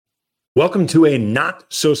Welcome to a not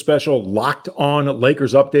so special Locked On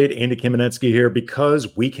Lakers update. Andy Kamenetsky here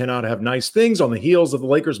because we cannot have nice things on the heels of the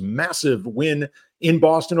Lakers' massive win in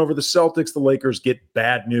Boston over the Celtics. The Lakers get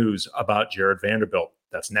bad news about Jared Vanderbilt.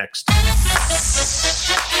 That's next.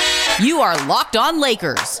 You are Locked On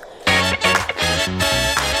Lakers,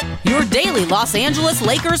 your daily Los Angeles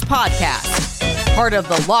Lakers podcast. Part of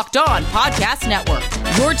the Locked On Podcast Network,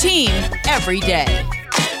 your team every day.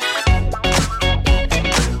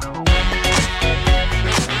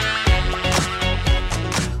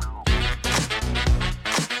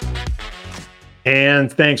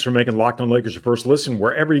 And thanks for making Locked On Lakers your first listen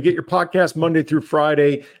wherever you get your podcast Monday through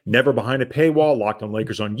Friday, never behind a paywall. Locked On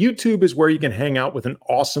Lakers on YouTube is where you can hang out with an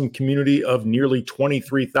awesome community of nearly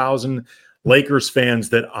 23,000 Lakers fans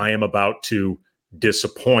that I am about to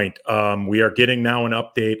disappoint. We are getting now an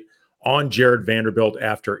update on Jared Vanderbilt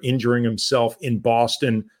after injuring himself in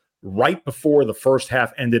Boston right before the first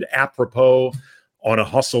half ended, apropos on a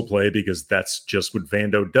hustle play, because that's just what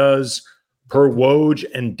Vando does. Per Woj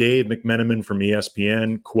and Dave McMenamin from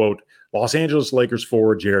ESPN, quote, Los Angeles Lakers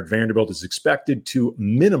forward Jared Vanderbilt is expected to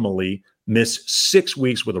minimally miss 6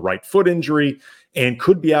 weeks with a right foot injury and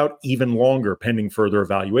could be out even longer pending further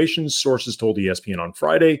evaluations, sources told ESPN on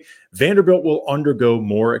Friday. Vanderbilt will undergo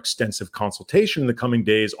more extensive consultation in the coming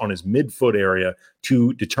days on his midfoot area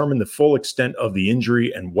to determine the full extent of the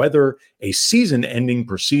injury and whether a season-ending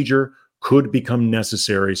procedure could become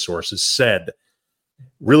necessary, sources said.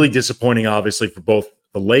 Really disappointing, obviously, for both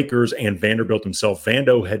the Lakers and Vanderbilt himself.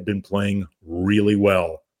 Vando had been playing really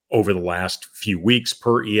well over the last few weeks,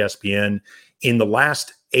 per ESPN. In the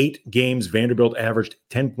last 8 games, Vanderbilt averaged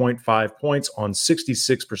 10.5 points on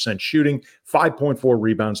 66% shooting, 5.4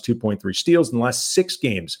 rebounds, 2.3 steals. In the last 6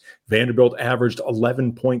 games, Vanderbilt averaged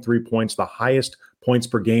 11.3 points, the highest points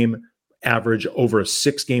per game average over a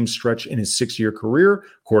 6-game stretch in his 6-year career,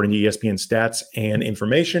 according to ESPN stats and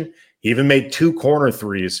information. He even made 2 corner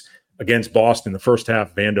threes against Boston. The first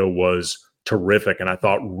half, Vando was terrific, and I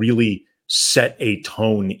thought really set a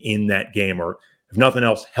tone in that game, or if nothing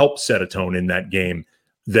else, helped set a tone in that game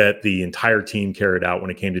that the entire team carried out when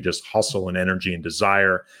it came to just hustle and energy and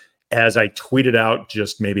desire. As I tweeted out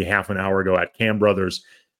just maybe half an hour ago at Cam Brothers,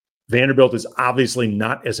 Vanderbilt is obviously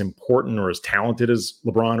not as important or as talented as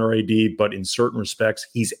LeBron or AD, but in certain respects,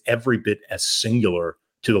 he's every bit as singular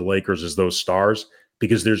to the Lakers as those stars,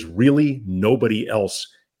 because there's really nobody else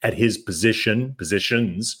at his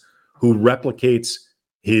positions who replicates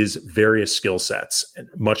his various skill sets,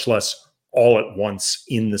 much less all at once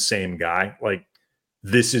in the same guy. Like,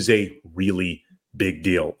 this is a really big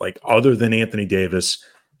deal. Like, other than Anthony Davis,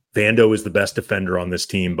 Vando is the best defender on this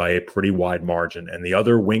team by a pretty wide margin. And the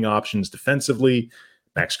other wing options defensively,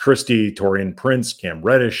 Max Christie, Taurean Prince, Cam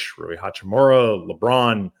Reddish, Rui Hachimura,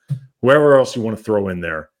 LeBron, whoever else you want to throw in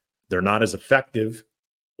there, they're not as effective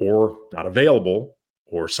or not available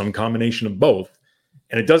or some combination of both.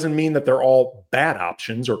 And it doesn't mean that they're all bad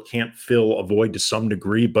options or can't fill a void to some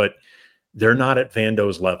degree, but they're not at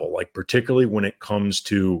Vando's level, like particularly when it comes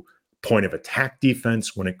to point of attack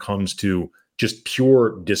defense, when it comes to just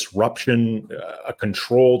pure disruption, a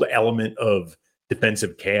controlled element of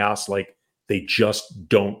defensive chaos. Like, they just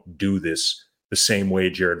don't do this the same way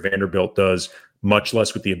Jared Vanderbilt does, much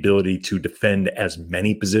less with the ability to defend as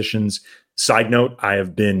many positions. Side note, I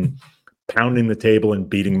have been pounding the table and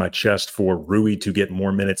beating my chest for Rui to get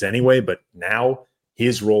more minutes anyway, but now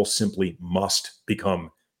his role simply must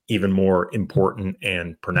become even more important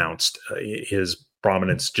and pronounced. His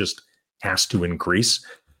prominence just has to increase.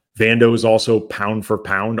 Vando is also pound for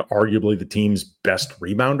pound, arguably the team's best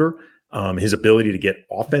rebounder. His ability to get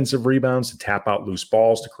offensive rebounds, to tap out loose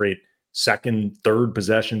balls, to create second, third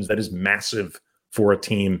possessions, that is massive for a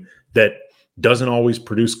team that doesn't always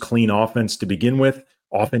produce clean offense to begin with,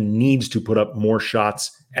 often needs to put up more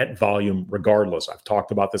shots at volume regardless. I've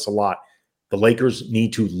talked about this a lot. The Lakers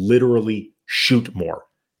need to literally shoot more.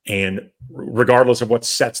 And regardless of what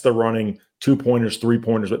sets they're running, 2-pointers,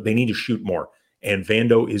 3-pointers, they need to shoot more. And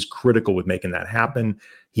Vando is critical with making that happen.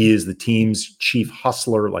 He is the team's chief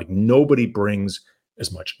hustler. Like, nobody brings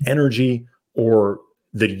as much energy or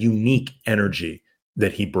the unique energy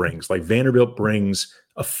that he brings. Like, Vanderbilt brings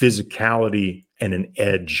a physicality and an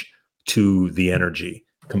edge to the energy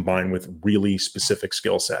combined with really specific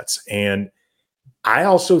skill sets. And I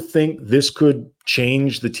also think this could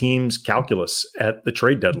change the team's calculus at the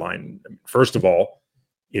trade deadline. First of all,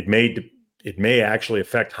 it may actually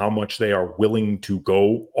affect how much they are willing to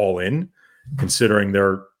go all in, considering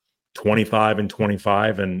they're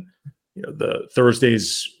 25-25, and the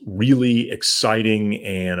Thursday's really exciting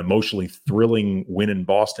and emotionally thrilling win in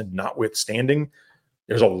Boston notwithstanding.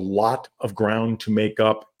 There's a lot of ground to make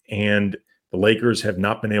up, and the Lakers have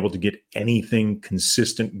not been able to get anything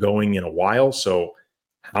consistent going in a while. So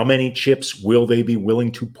how many chips will they be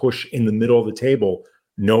willing to push in the middle of the table,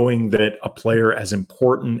 knowing that a player as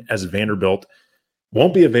important as Vanderbilt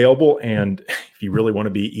won't be available? And if you really want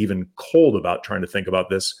to be even cold about trying to think about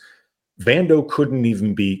this, Vando couldn't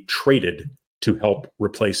even be traded to help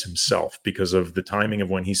replace himself because of the timing of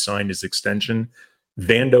when he signed his extension.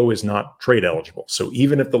 Vando is not trade eligible. So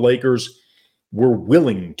even if the Lakers were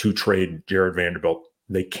willing to trade Jared Vanderbilt,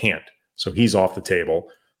 they can't. So he's off the table.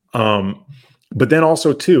 But then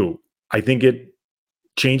also, too, I think it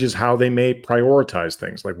changes how they may prioritize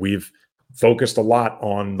things. Like, we've focused a lot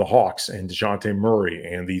on the Hawks and DeJounte Murray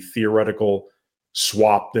and the theoretical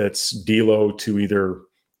swap that's D'Lo to either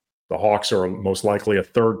the Hawks or most likely a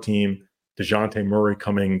third team, DeJounte Murray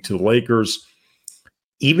coming to the Lakers.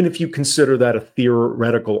 Even if you consider that a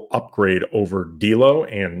theoretical upgrade over D'Lo,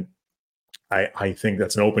 and I think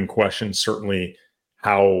that's an open question, certainly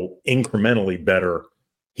how incrementally better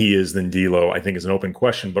he is than D'Lo, I think is an open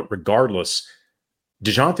question. But regardless,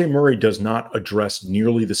 DeJounte Murray does not address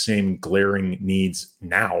nearly the same glaring needs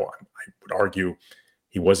now. I would argue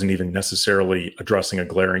he wasn't even necessarily addressing a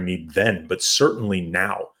glaring need then, but certainly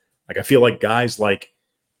now. Like, I feel like guys like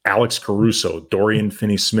Alex Caruso, Dorian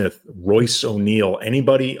Finney-Smith, Royce O'Neal,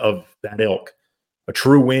 anybody of that ilk, a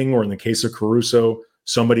true wing, or in the case of Caruso,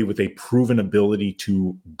 somebody with a proven ability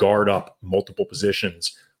to guard up multiple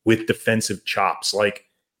positions with defensive chops. Like,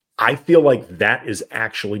 I feel like that is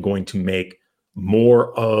actually going to make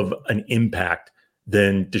more of an impact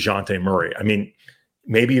than DeJounte Murray. I mean,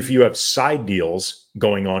 maybe if you have side deals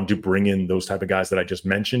going on to bring in those type of guys that I just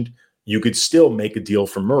mentioned, you could still make a deal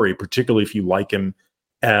for Murray, particularly if you like him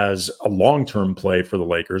as a long-term play for the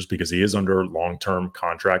Lakers, because he is under long-term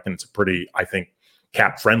contract, and it's a pretty, I think,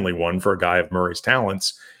 cap-friendly one for a guy of Murray's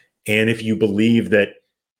talents. And if you believe that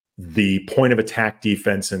the point of attack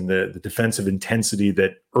defense and the defensive intensity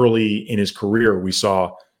that early in his career we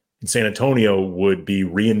saw in San Antonio would be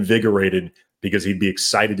reinvigorated because he'd be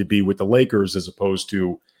excited to be with the Lakers as opposed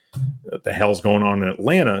to the hell's going on in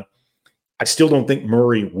Atlanta, I still don't think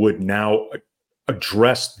Murray would now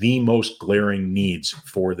address the most glaring needs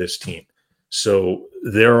for this team. So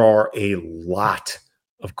there are a lot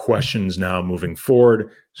of questions now moving forward.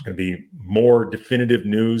 There's going to be more definitive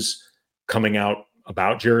news coming out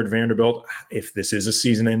about Jared Vanderbilt, if this is a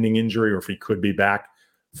season-ending injury or if he could be back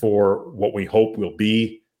for what we hope will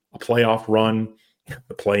be a playoff run,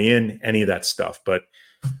 the play-in, any of that stuff. But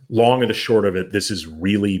long and the short of it, this is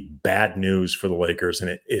really bad news for the Lakers, and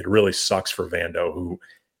it really sucks for Vando, who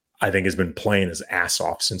I think has been playing his ass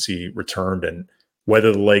off since he returned. And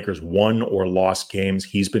whether the Lakers won or lost games,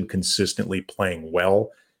 he's been consistently playing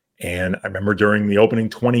well. And I remember during the opening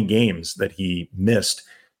 20 games that he missed,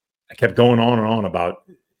 I kept going on and on about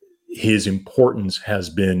his importance has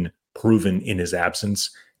been proven in his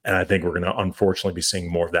absence. And I think we're going to unfortunately be seeing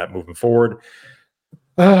more of that moving forward.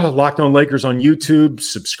 Locked On Lakers on YouTube.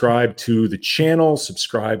 Subscribe to the channel.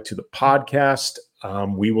 Subscribe to the podcast.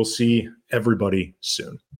 We will see everybody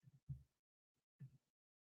soon.